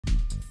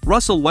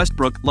Russell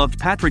Westbrook loved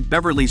Patrick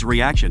Beverley's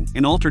reaction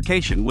in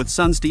altercation with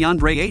Suns'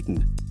 DeAndre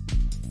Ayton.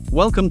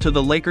 Welcome to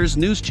the Lakers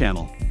News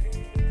Channel.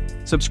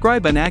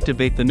 Subscribe and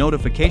activate the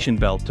notification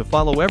bell to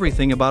follow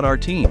everything about our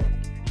team.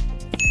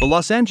 The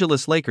Los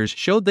Angeles Lakers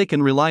showed they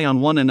can rely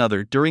on one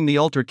another during the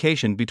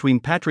altercation between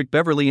Patrick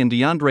Beverley and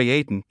DeAndre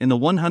Ayton in the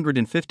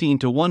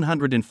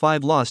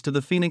 115-105 loss to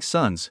the Phoenix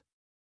Suns.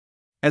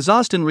 As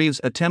Austin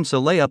Reaves attempts a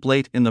layup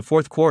late in the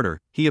fourth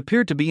quarter, he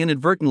appeared to be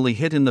inadvertently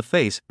hit in the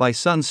face by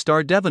Suns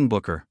star Devin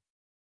Booker.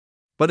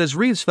 But as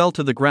Reaves fell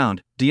to the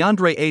ground,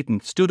 DeAndre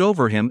Ayton stood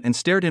over him and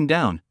stared him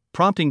down,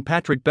 prompting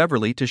Patrick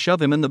Beverley to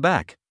shove him in the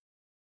back.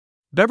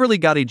 Beverley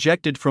got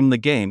ejected from the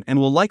game and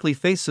will likely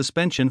face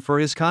suspension for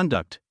his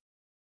conduct.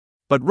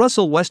 But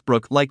Russell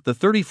Westbrook liked the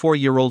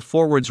 34-year-old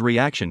forward's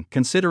reaction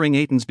considering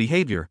Ayton's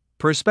behavior,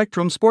 per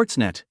Spectrum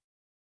Sportsnet.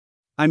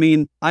 "I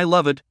mean, I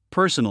love it,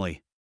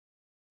 personally.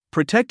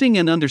 Protecting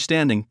and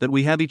understanding that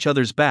we have each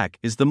other's back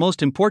is the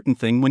most important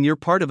thing when you're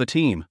part of a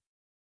team."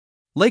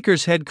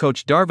 Lakers head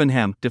coach Darvin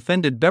Ham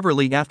defended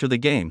Beverley after the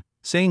game,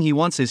 saying he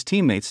wants his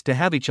teammates to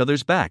have each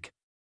other's back.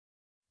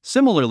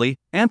 Similarly,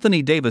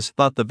 Anthony Davis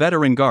thought the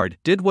veteran guard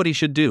did what he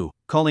should do,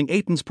 calling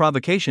Ayton's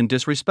provocation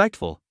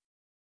disrespectful.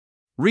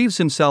 Reaves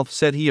himself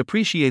said he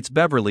appreciates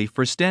Beverley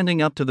for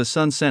standing up to the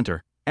Suns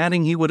center,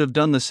 adding he would have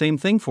done the same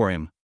thing for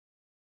him.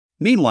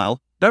 Meanwhile,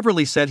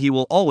 Beverley said he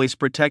will always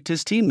protect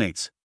his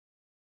teammates.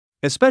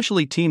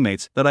 "Especially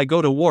teammates that I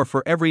go to war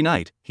for every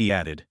night," he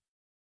added.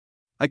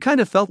 "I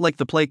kinda felt like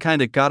the play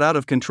kinda got out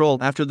of control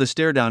after the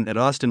staredown at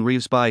Austin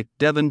Reaves by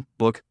Devin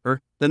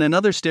Booker, then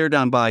another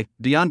staredown by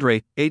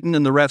DeAndre Ayton,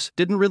 and the refs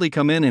didn't really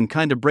come in and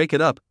kinda break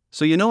it up,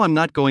 so I'm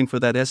not going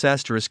for that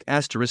S*****.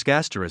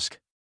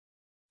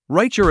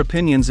 Write your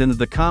opinions in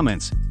the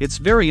comments, it's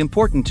very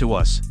important to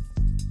us.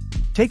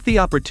 Take the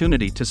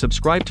opportunity to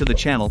subscribe to the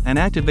channel and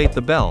activate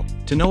the bell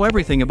to know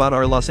everything about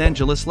our Los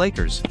Angeles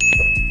Lakers.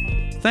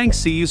 Thanks,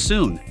 see you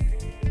soon.